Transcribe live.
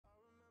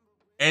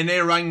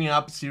NA ranking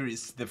up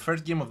series, the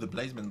first game of the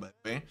placement, by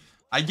the way.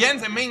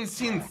 Against the main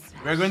synth,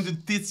 we're going to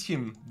teach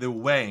him the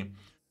way.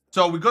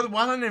 So we got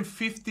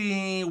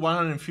 150,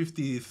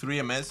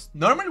 153 MS.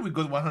 Normally we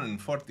got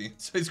 140,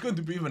 so it's going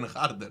to be even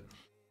harder.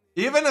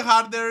 Even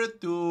harder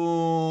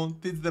to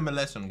teach them a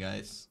lesson,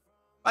 guys.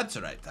 That's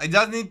alright. I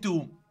just need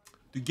to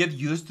get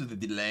used to the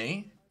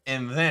delay,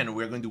 and then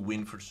we're going to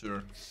win for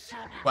sure.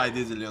 Quite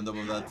easily on top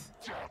of that.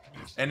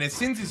 And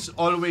since it's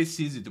always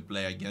easy to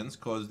play against,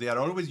 because they are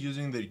always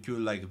using their Q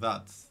like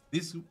that.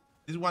 This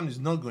one is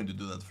not going to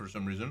do that for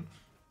some reason.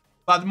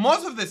 But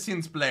most of the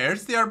Synth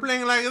players, they are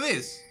playing like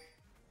this.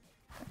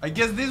 I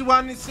guess this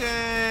one is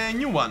a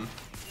new one.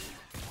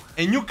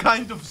 A new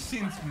kind of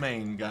Synth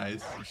main,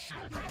 guys.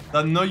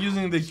 That not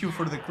using the Q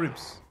for the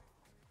creeps.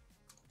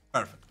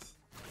 Perfect.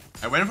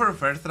 I went for a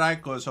first strike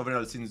because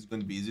overall Synth is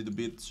going to be easy to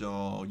beat.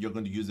 So you're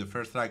going to use the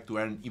first strike to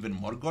earn even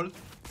more gold.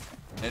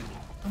 And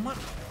come on.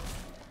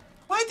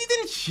 Why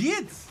didn't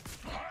hit?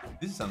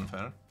 This is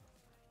unfair.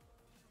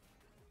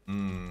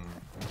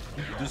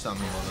 Do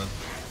something about that.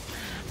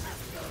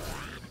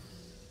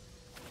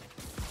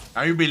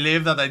 Can you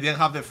believe that I didn't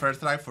have the first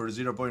strike for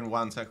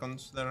 0.1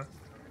 seconds there?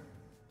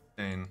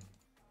 And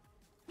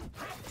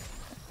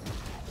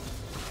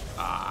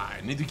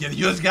I need to get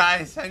used,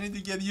 guys. I need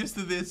to get used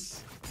to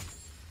this.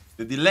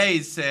 The delay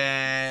is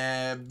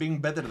being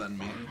better than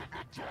me.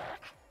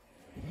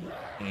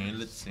 Okay,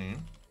 let's see.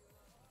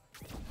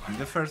 In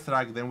the first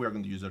strike, then we are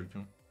going to use our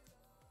Q.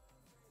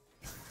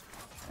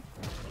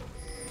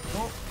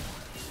 Oh.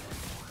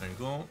 There you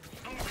go.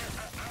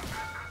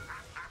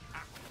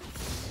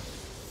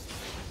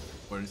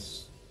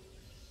 Where's...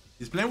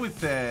 He's playing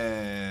with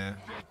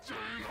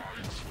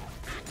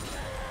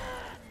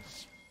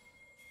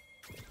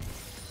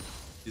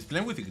he's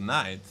playing with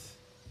Ignite.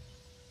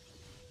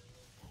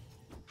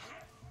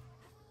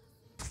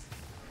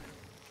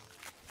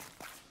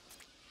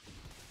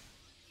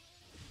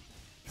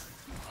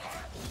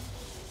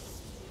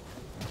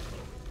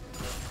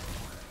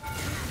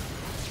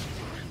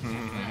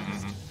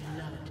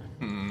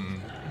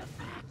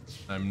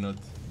 I'm not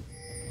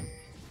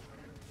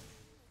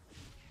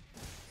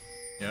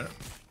here.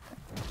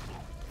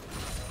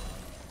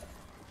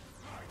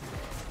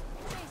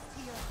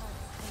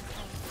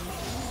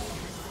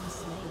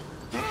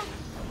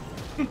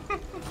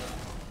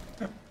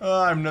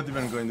 Oh, I'm not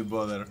even going to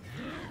bother.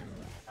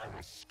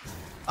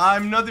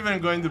 I'm not even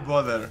going to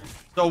bother.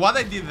 So what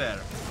I did there,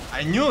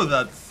 I knew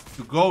that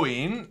to go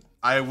in,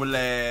 I will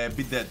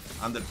be dead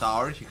under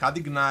tower. He had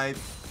Ignite,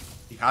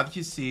 he had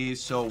his C,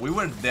 so we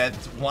were dead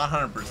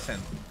 100%.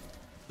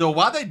 So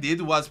what I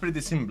did was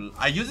pretty simple.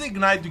 I used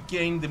Ignite to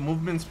gain the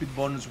movement speed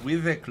bonus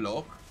with the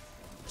clock.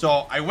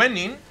 So I went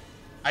in,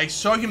 I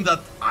saw him that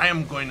I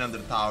am going under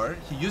tower.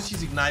 He used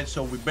his Ignite,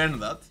 so we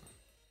burned that.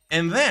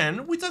 And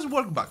then we just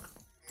worked back.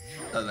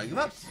 Like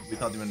that,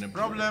 without even a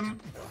problem.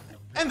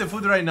 And the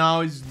food right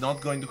now is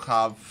not going to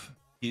have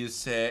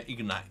his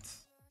Ignite.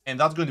 And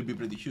that's going to be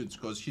pretty huge,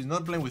 because he's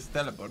not playing with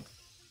teleport.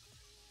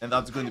 And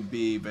that's going to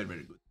be very,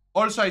 very good.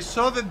 Also, I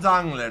saw the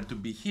jungler to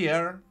be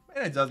here,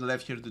 and I just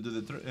left here to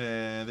do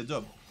the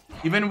job.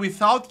 Even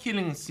without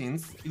killing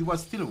Synth, it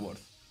was still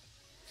worth.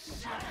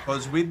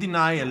 Because we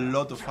deny a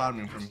lot of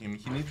farming from him.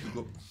 He needs to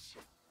go.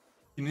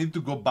 He needs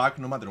to go back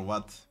no matter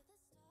what.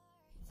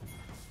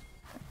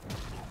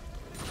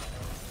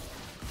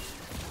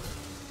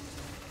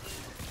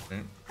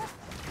 Okay.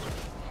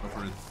 Go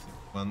for it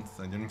once.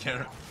 I don't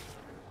care.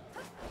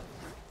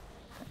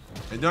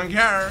 I don't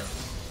care.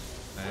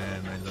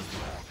 And I love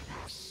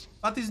it.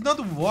 But it's not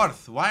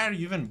worth. Why are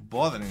you even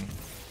bothering?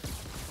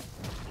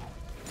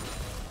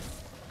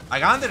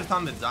 I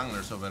understand the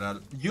junglers overall.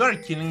 You are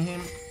killing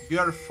him. You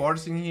are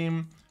forcing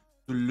him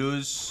to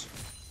lose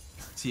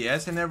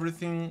CS and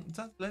everything.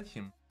 Just let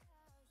him.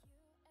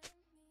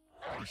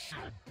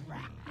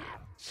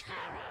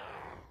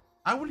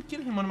 I will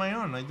kill him on my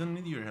own. I don't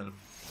need your help.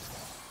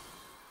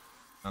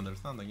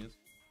 Understand, I guess.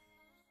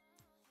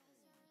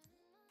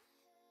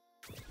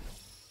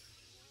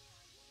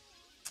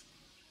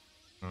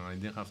 No, I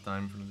didn't have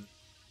time for this.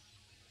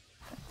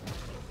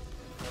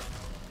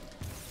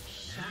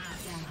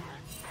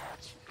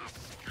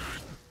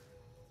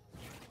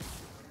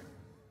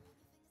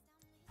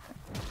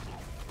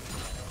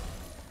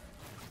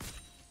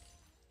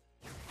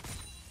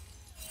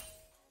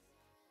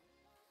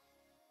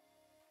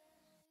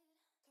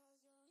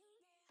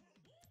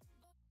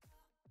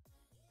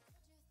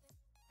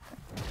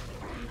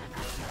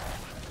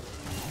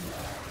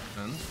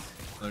 And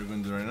what are you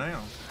going to do right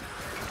now?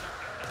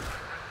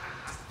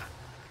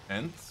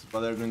 And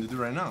what are you going to do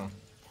right now?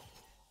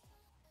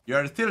 You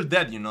are still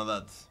dead, you know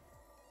that.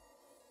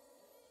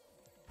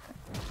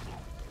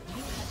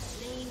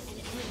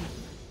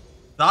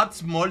 That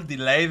small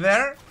delay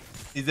there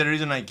is the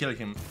reason I killed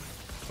him.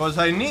 Because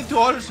I need to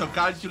also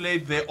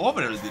calculate the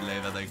overall delay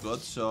that I got.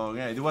 So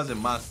yeah, it was a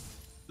must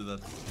to do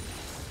that.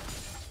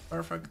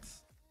 Perfect.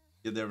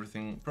 Get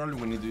everything. Probably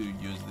we need to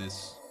use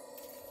this.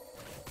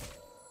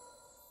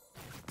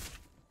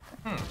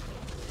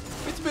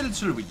 Which build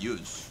should we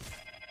use?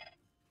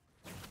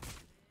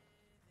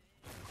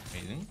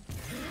 Amazing.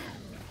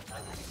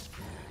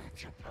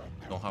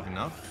 Don't have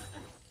enough.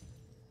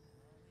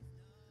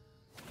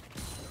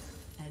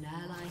 An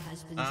ally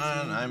has been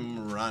And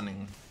I'm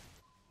running.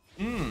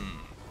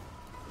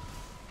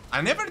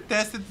 I never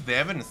tested the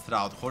Evan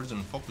Stroud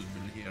Horizon Focus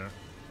build here.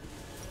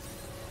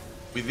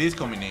 With this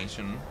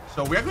combination.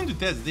 So we are going to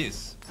test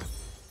this.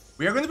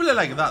 We are going to play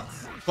like that.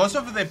 Because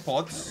of the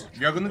pots,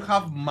 we are going to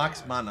have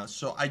max mana.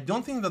 So I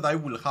don't think that I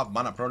will have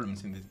mana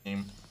problems in this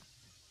game.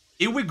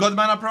 If we got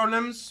mana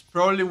problems,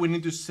 probably we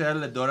need to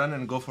sell a Doran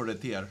and go for a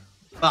tier.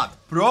 But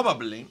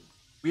probably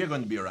we are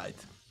going to be right.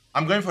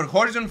 I'm going for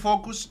Horizon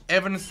Focus,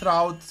 Evan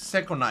Stroud,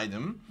 second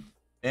item,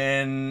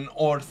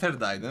 or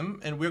third item,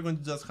 and we're going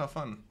to just have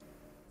fun.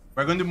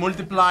 We're going to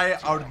multiply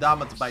our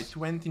damage by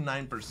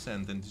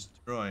 29% and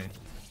destroy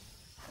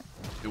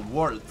the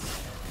world.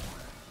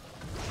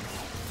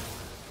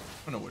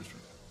 Oh no, words.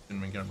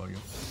 Didn't even care about you.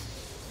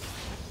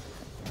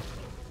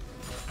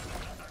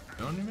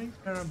 Don't even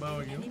care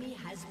about you. enemy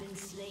has been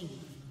slain.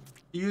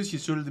 Use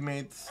his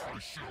ultimate.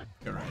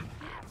 You're right.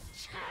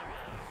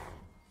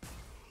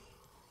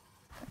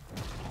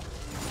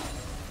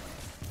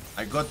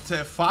 I got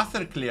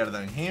faster clear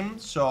than him,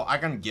 so I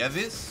can get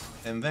this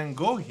and then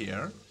go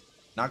here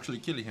and actually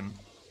kill him.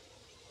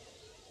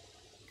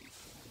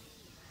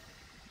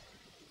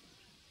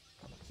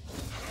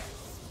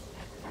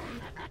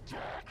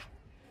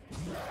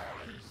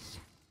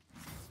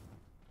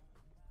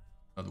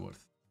 Not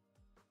worth.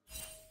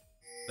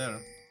 There.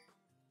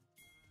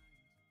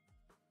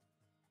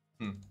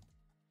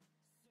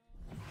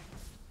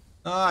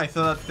 Oh, I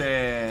thought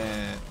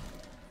that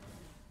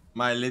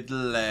my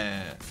little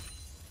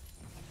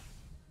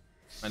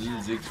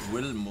Ziggs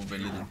will move a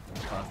little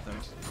faster.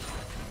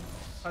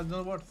 That's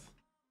not worth.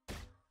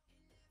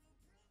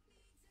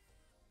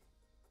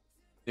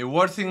 The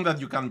worst thing that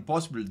you can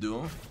possibly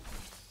do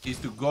is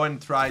to go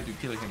and try to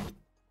kill him.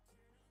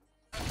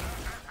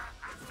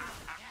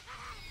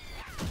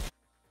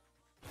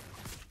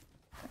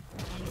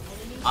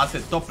 As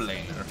a top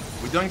laner,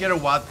 we don't get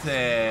what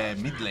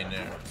mid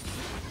laner.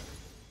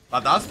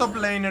 But as top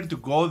laner, to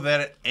go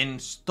there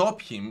and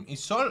stop him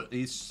is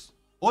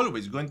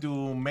always going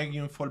to make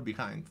him fall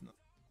behind.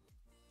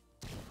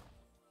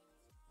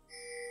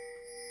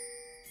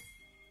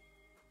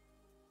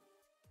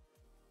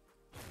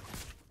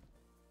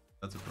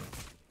 That's a problem.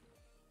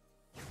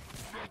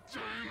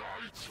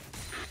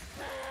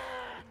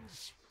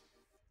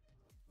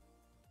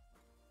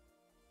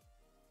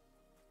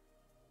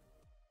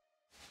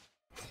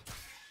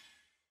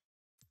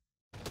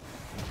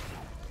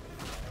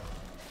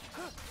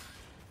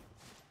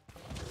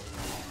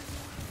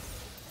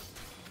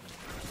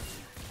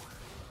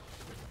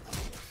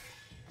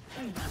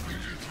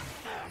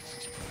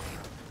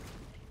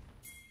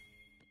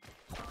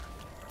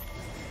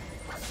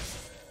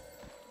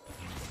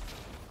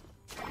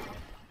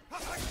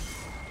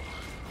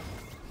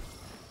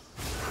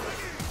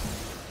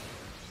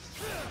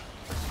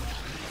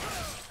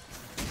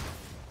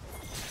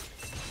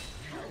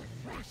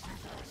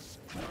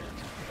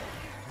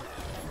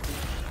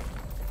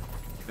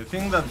 The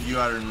thing that you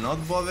are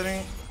not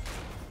bothering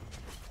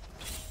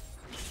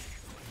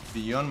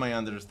beyond my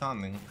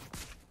understanding.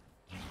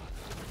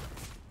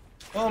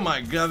 Oh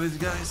my god, these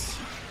guys.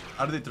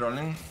 Are they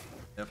trolling?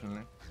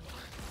 Definitely.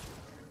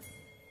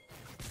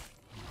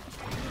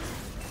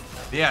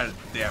 They are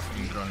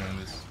definitely trolling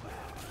this.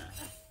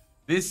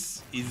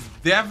 This is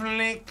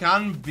definitely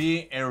can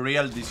be a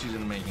real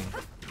decision making.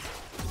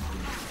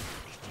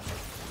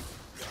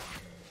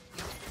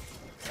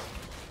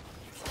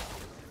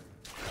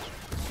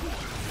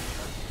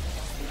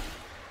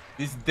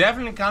 This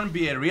definitely can't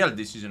be a real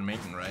decision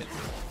making, right?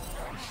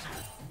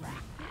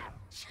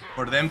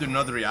 For them to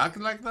not react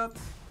like that?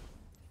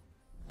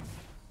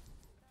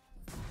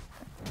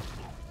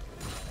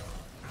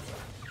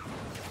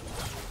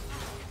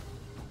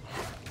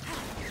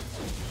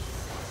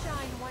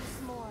 Shine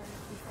once more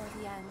before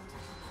the end.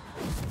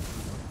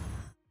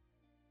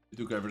 He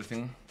took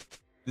everything.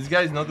 This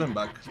guy is not going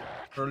back.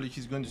 Probably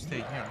he's going to stay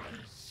here.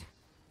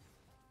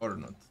 Or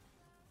not.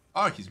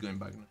 Oh, he's going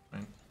back now,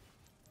 right?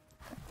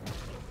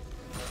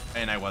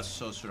 And I was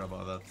so sure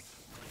about that.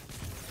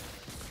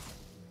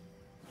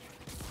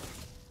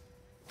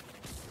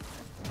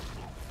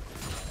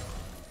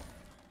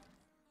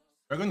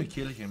 We're going to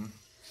kill him.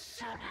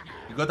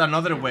 He got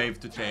another wave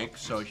to take,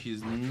 so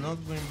he's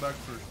not going back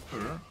for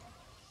sure.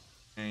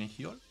 And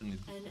he also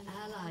needs... An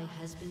ally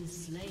has been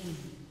slain.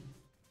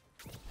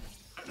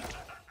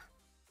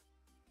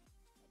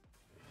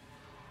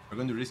 We're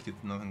going to risk it,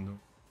 nothing to do.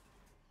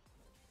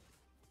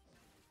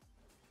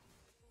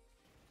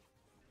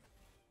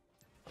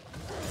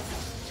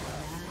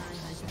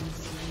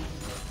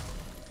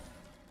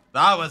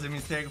 That was a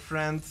mistake,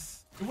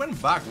 friends. You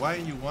went back. Why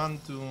you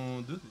want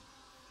to do this?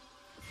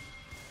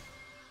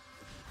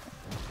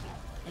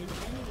 An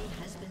enemy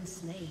has been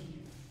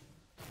slain.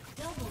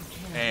 Double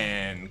kill.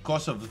 And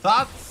because of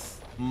that,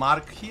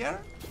 Mark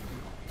here,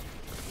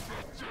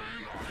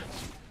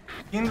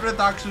 Kindred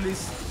actually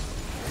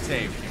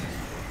saved him.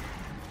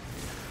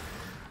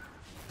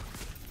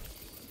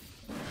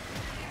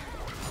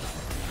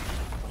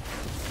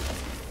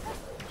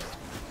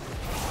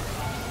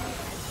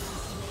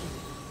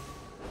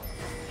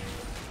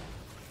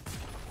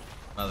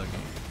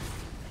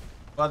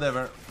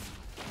 Whatever.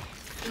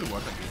 It'll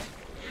work again.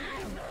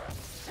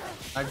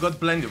 I got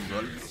plenty of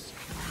gold.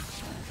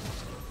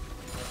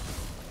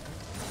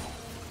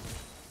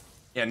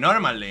 Yeah,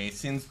 normally,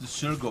 since the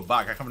should go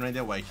back, I have no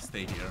idea why he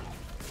stayed here.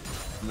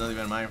 It's not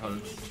even my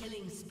fault.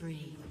 Killing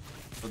spree.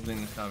 But then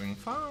he's having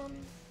fun.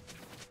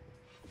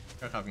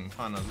 We're having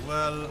fun as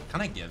well.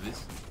 Can I get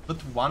this? But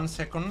 1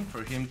 second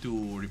for him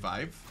to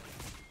revive.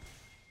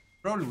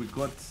 Probably we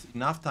got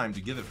enough time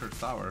to get the first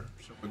tower,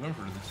 so we're going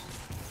for this.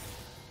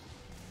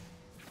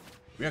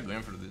 We are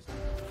going for this.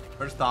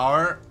 First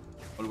tower,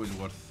 always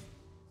worth.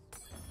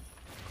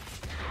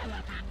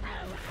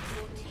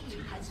 Your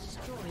team has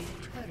destroyed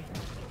a turret.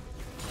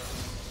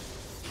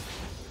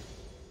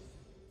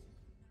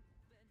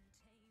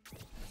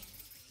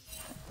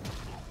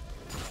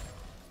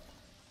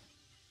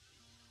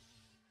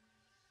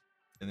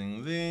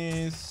 Getting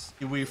this.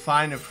 If we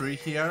find a free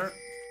here,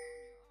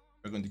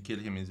 we're going to kill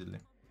him easily.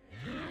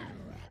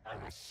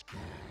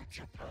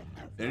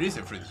 There is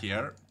a fruit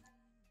here,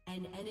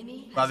 An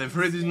enemy but the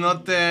fruit is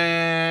not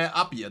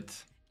up yet.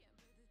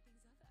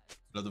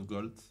 A lot of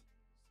gold.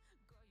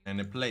 And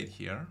a plate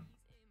here.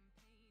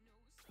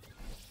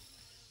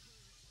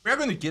 We are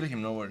going to kill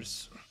him, no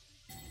worries.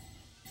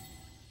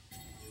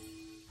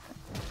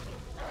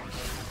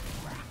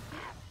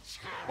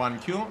 One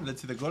Q,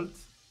 let's see the gold.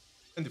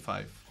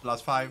 25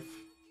 plus 5.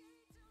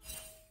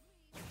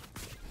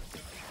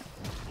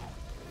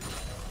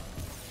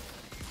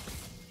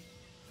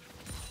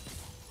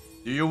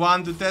 Do you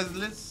want to test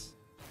this?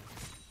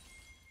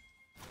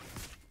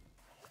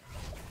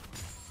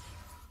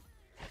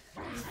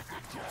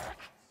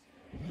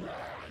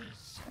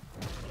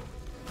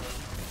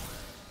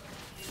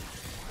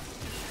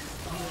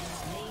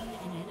 slain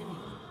an enemy.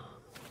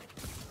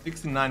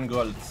 69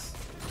 golds.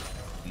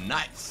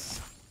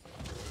 Nice.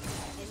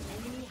 An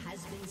enemy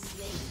has been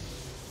slain.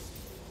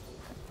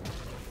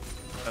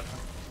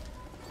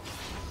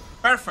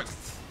 Perfect.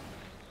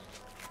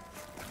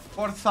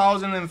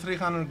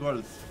 4,300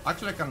 gold.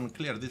 Actually, I can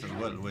clear this as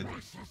well. Wait.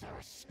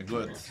 A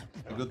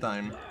good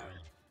time.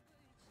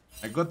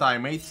 A good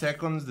time. 8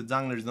 seconds. The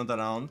jungler is not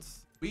around.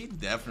 We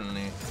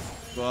definitely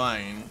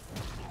going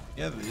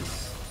get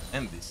this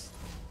and this.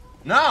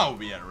 Now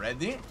we are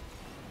ready.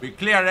 We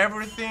clear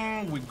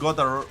everything. We got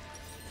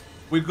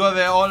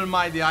the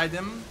almighty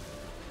item.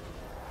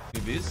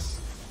 Take this.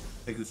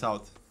 Take this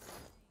out.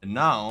 And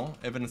now,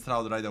 Evan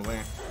Stroud right away.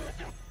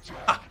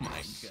 Oh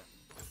my god.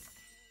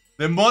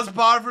 The most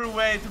powerful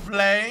way to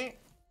play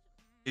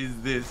is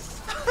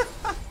this.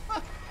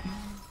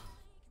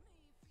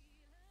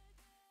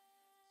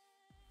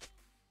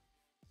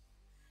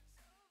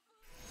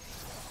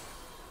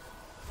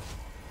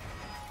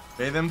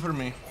 Pay them for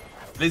me.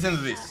 Listen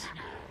to this.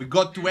 We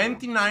got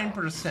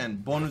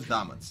 29% bonus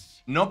damage.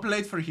 No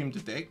plate for him to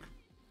take.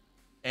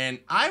 And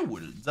I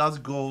will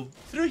just go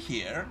through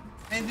here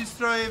and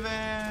destroy the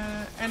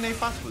NA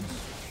fast foods.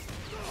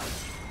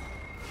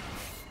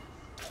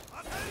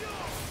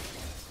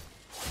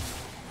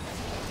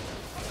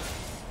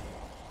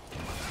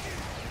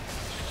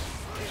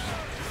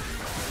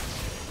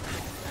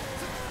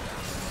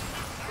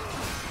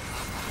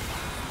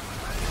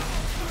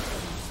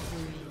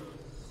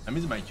 I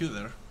missed my Q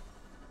there.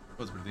 That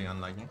was pretty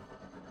unlucky.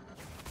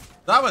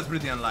 That was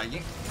pretty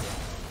unlucky.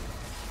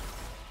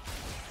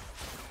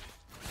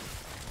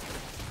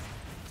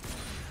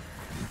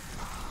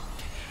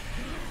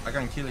 I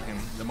can kill him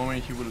the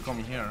moment he will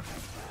come here.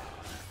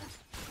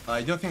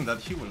 I don't think that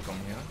he will come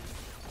here.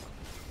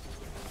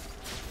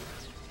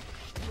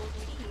 Your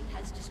team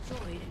has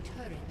destroyed a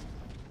turret.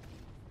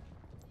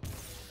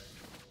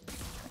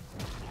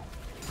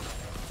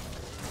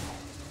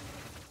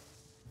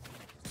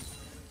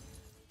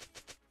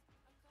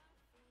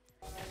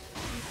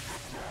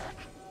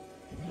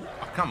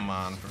 Oh, come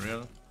on, for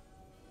real.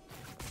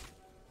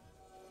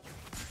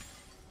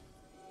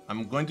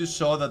 I'm going to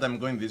show that I'm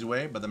going this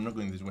way, but I'm not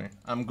going this way.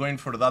 I'm going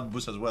for that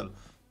boost as well.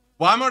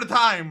 One more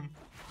time!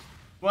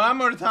 One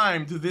more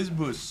time to this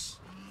boost.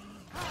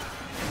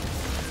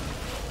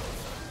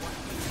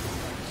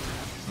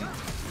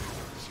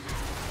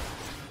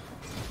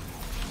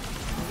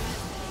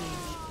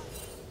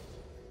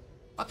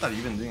 What are you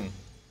even doing?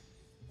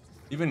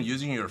 Even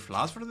using your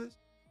flash for this?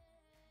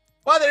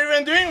 What are you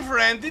even doing,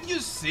 friend? Did you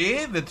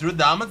see the true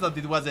damage that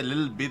it was a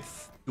little bit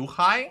too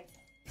high?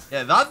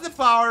 Yeah, that's the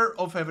power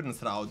of Evan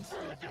Stroud.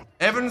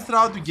 Evan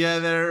Stroud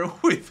together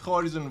with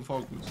Horizon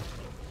Focus.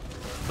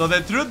 So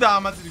the true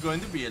damage is going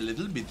to be a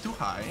little bit too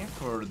high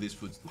for these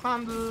foods to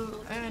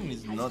handle, and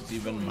it's not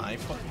even my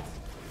fault.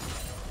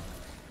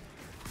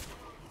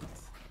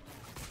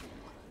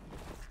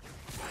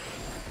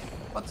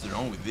 What's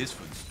wrong with these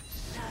foods?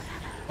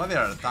 Why they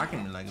are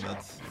attacking me like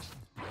that?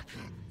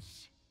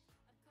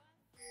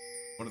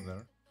 What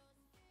there?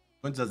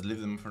 We'll just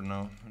leave them for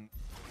now.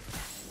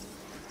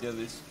 Yeah,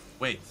 this.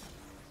 Wait.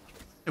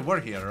 They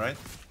were here, right?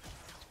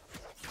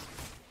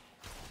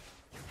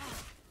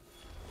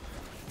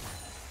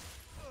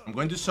 I'm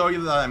going to show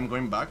you that I'm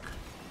going back.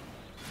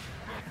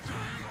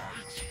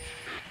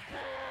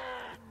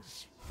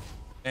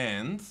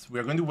 And we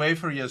are going to wait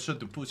for Yasuo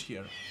to push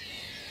here.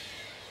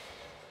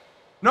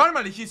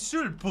 Normally he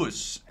should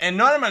push, and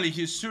normally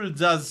he should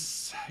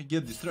just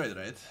get destroyed,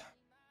 right?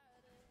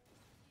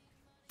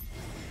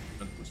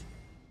 Don't push.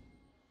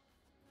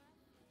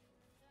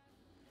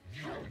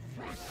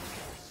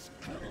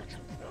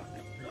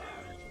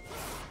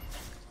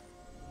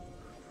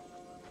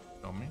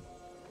 Show me.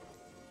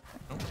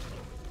 No.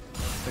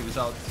 Take this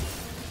out.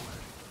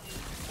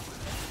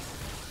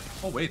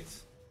 Oh wait,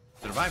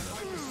 survive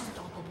that.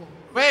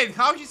 Wait,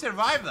 how he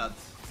survived that?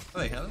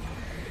 What the hell?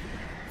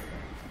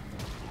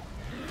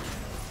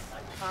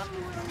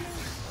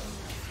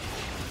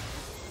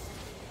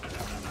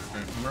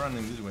 I'm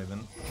running this way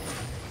then.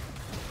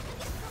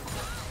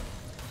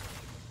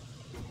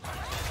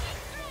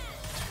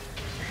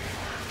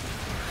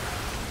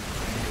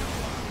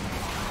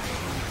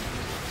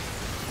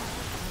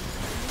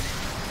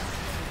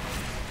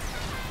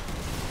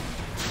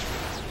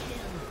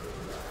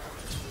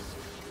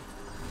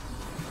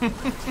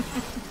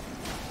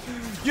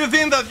 You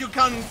think that you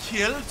can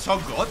kill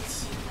CHO'GOD?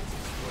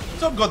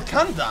 CHO'GOD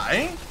can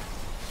die.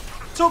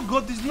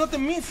 CHO'GOD is not a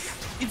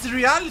myth, it's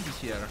reality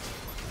here.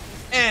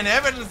 And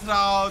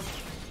Shroud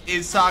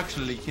is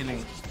actually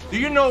killing. Do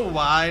you know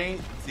why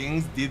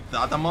things did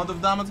that amount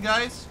of damage,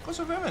 guys? Because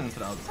of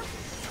Shroud.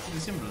 Pretty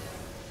simple.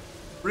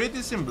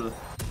 Pretty simple.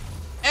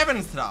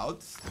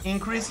 Shroud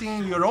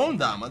increasing your own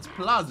damage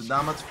plus the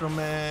damage from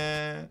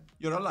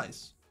your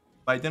allies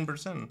by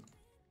 10%.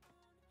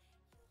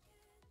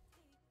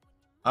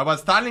 I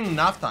was stalling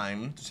enough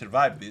time to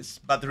survive this,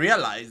 but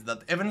realized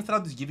that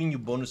Shroud is giving you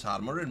bonus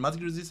armor and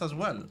magic resist as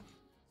well.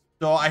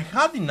 So I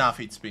had enough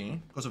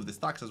HP, because of the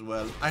stacks as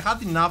well. I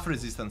had enough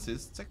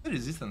resistances. Check the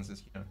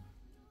resistances here.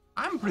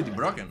 I'm pretty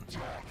broken.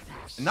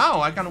 And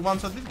now I can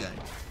one-shot this guy.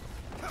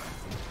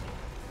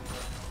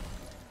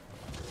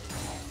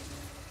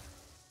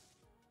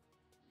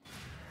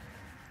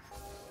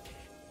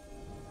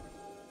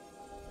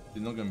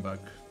 He's not going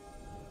back.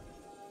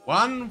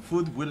 One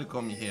food will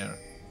come here.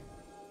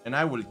 And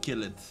I will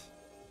kill it.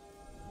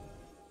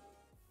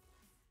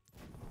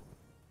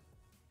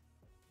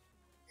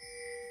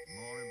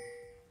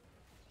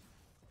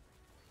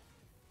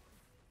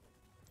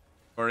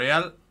 For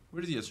real?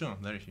 Where is Yasuo?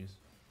 There she is.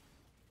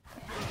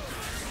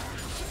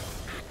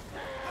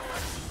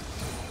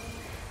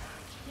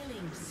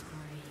 Killing spree.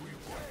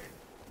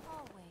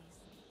 Always.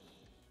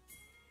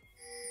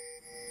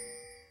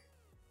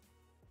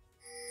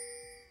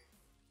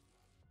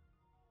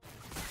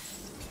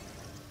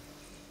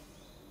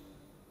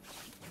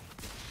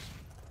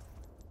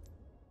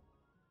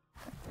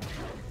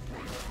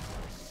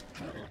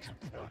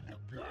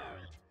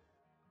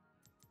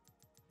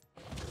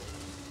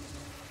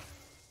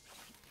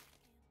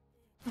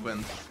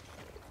 Went.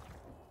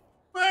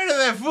 Where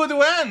the food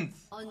went?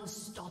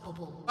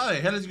 Unstoppable. What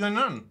the hell is going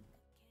on?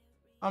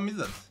 How miss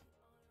that?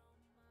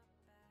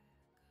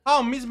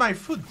 How miss my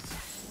food?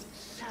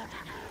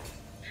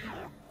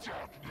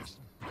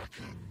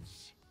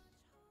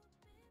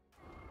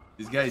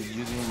 This guy is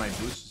using my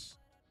boosts.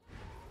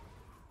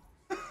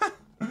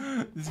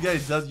 This guy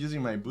is just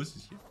using my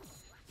boosts here.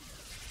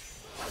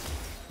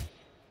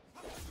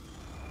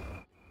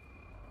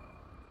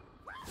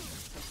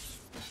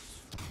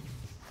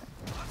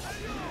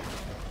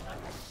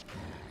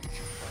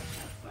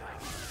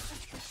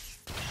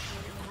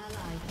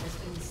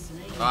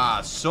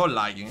 Ah, so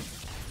lagging.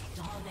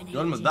 You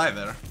almost died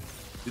there.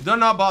 You don't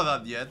know about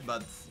that yet,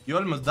 but you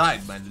almost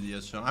died by the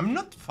DSO. I'm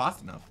not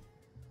fast enough.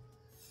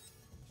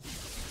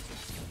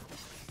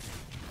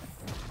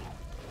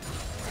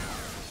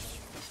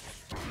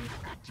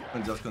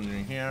 I'm just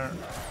continuing here.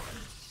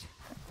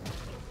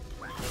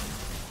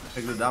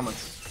 Take the damage.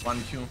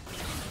 1Q.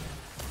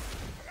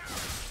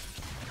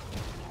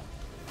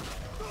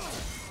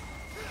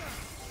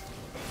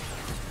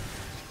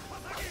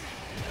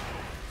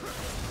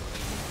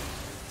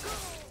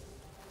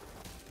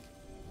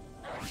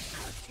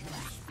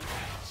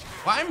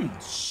 Why I'm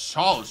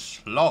so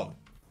slow?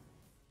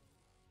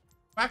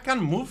 I can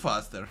move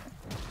faster.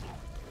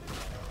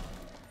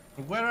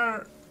 Where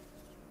are...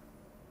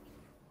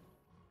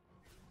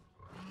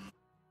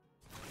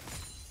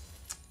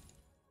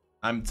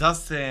 I'm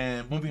just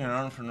moving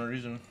around for no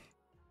reason.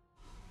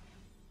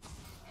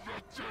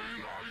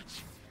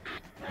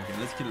 Okay,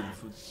 let's kill the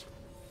food.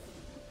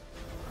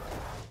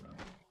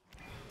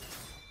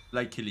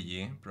 Like killing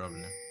you,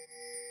 probably.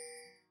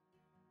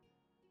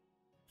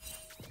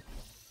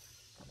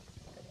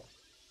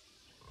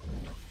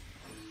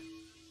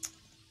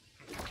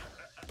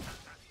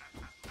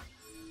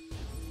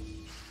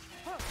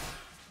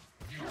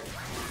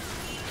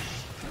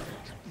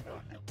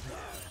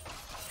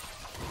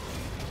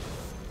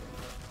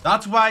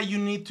 That's why you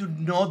need to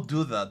not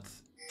do that.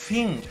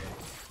 Think.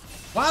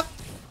 What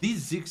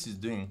this Ziggs is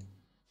doing.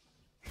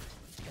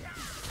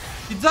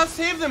 He just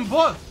saved them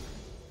both.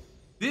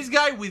 This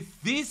guy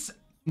with this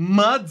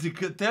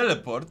magic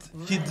teleport,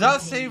 he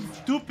just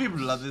saved two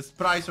people at the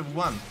price of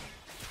one.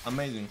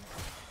 Amazing.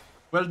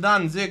 Well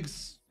done,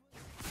 Ziggs.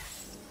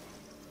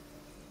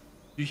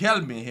 You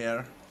helped me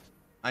here.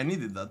 I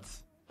needed that.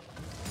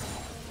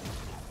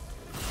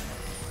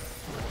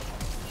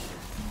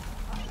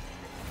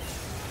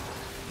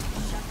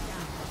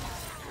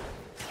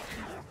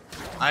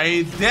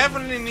 I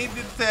definitely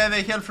needed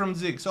the help from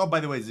Ziggs. Oh, by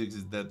the way, Ziggs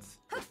is dead.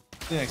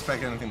 Didn't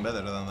expect anything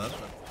better than that,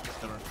 but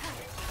whatever.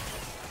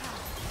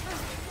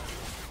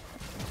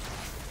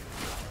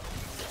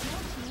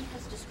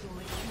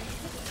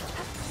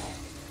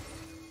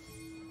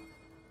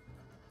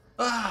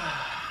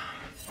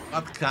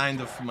 What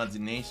kind of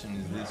imagination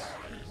is this?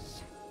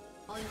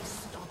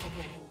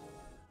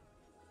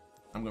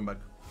 I'm going back.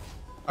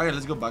 Okay,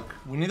 let's go back.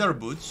 We need our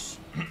boots.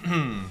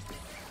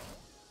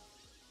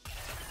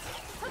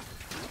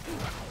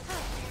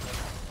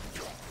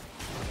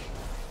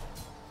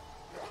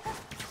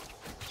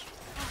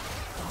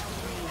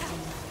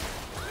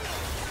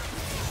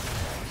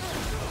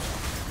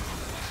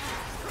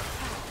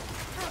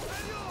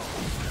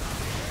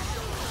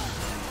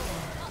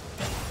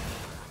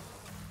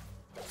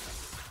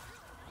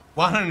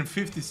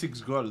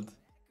 156 gold.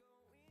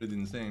 Pretty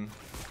insane.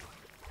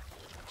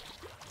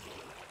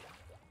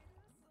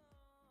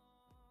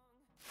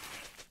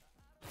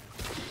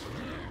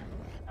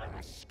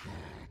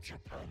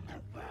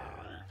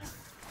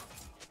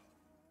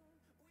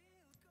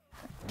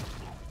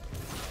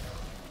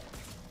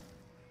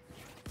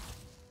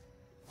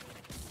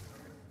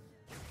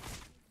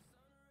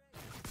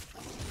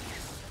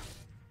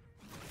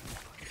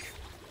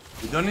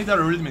 We don't need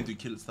our rhythm to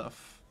kill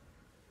stuff.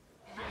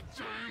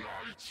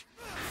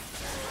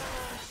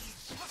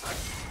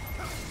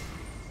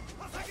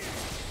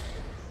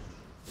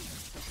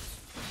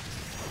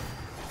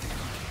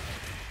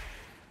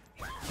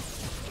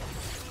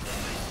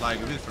 Like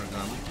this, for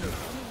example.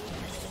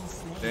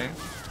 Okay,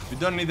 we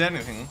don't need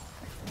anything.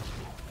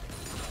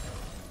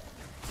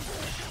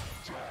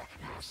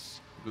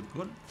 Good,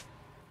 good.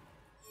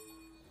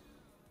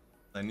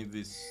 I need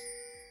this.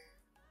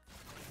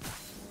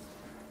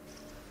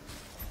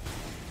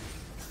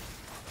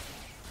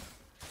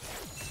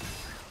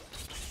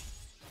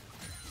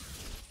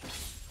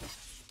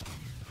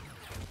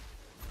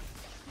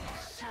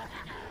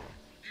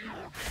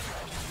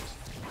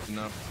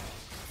 Enough.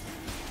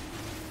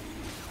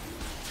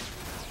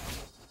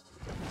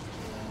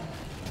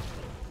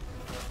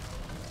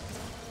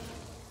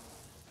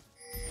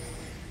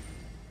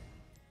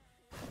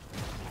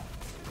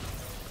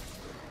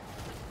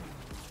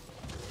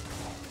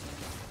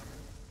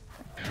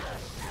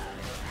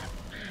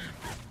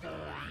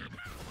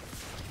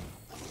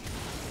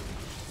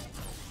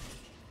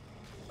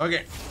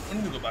 Okay, I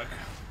need to go back.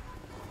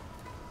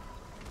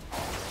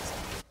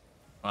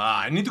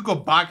 I need to go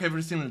back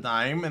every single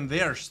time, and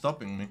they are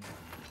stopping me.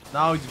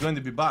 Now it's going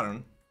to be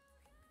Baron.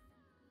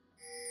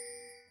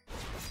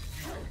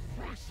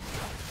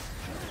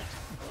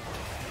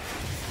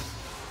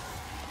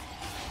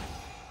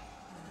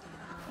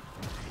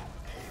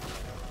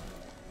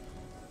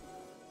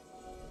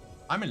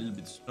 I'm a little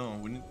bit slow.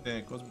 We need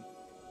the Cosmic.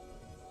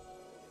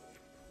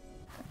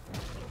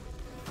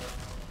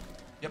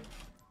 Yep.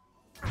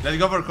 Let's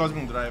go for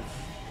Cosmic Drive.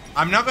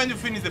 I'm not going to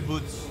finish the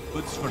boots.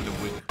 Boots for the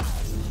week.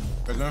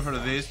 We're going for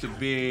this to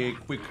be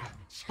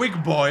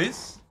quick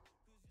boys.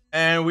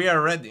 And we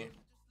are ready.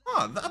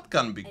 Oh, that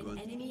can be good.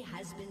 An enemy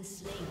has been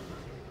slain.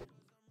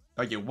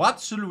 Okay, what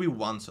should we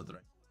want to try?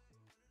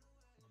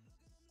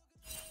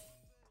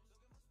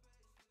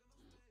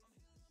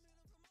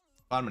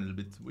 Farm a little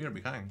bit. We are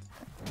behind.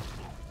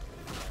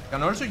 I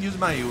can also use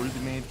my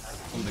ultimate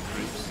on the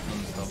creeps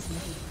non-stop.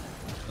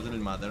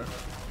 Doesn't matter.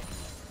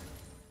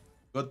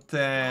 Got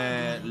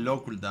low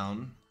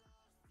cooldown.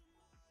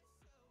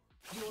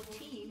 Your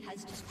team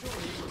has destroyed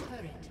the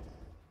turret.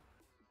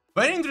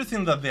 Very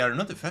interesting that they are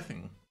not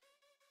FFing.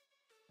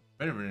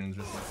 Very, very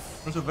interesting.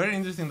 Also very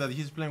interesting that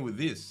he's playing with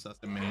this as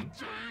the main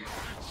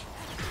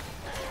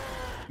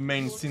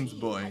synth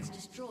boy. Has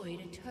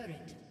destroyed a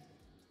turret.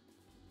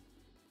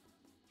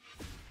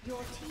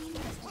 Your team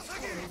has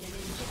destroyed an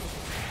inhibitor.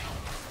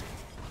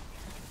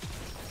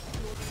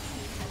 Your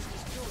team has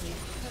destroyed a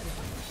turret.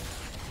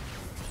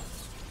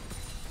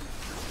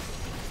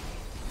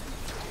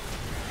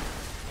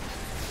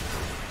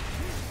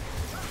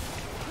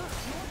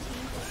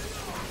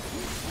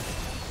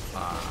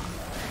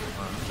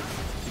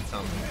 It's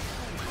something.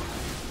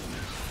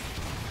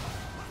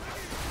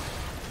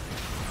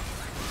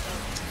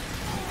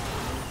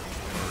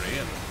 For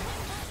real.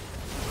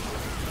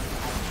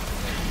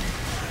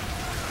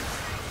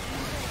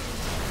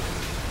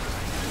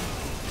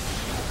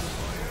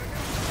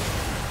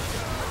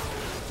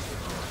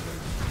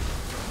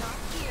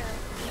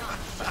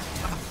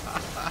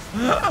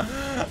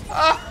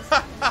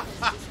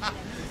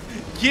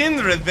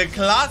 Kindred, the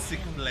classic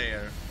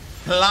player.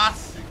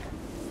 Classic.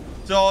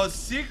 So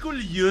she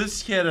could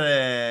use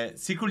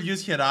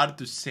her art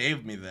to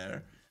save me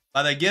there,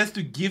 but I guess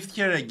to gift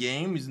her a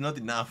game is not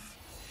enough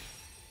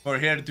for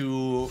her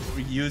to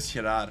use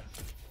her art.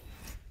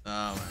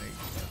 Oh my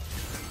god,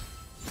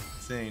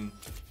 insane.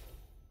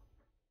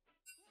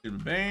 You'll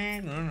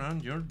be on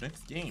your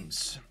next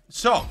games.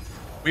 So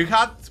we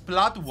had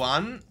Plat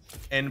 1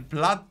 and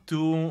Plat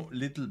 2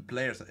 little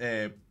players.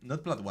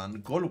 Not Plat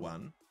 1, Goal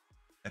 1.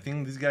 I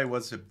think this guy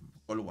was a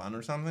Goal 1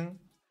 or something.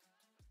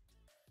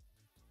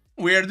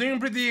 we are doing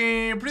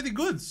pretty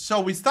good.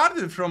 So we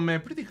started from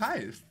pretty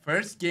high.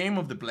 First game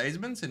of the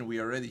placements, and we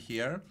are already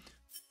here.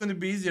 It's going to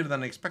be easier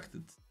than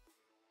expected.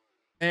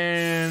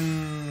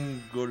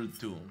 And gold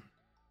 2.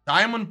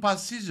 Diamond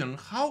pass season.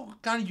 How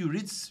can you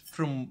reach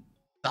from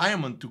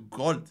diamond to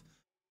gold?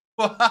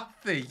 What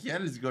the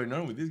hell is going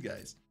on with these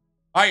guys?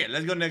 Alright,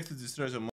 let's go next to destroy some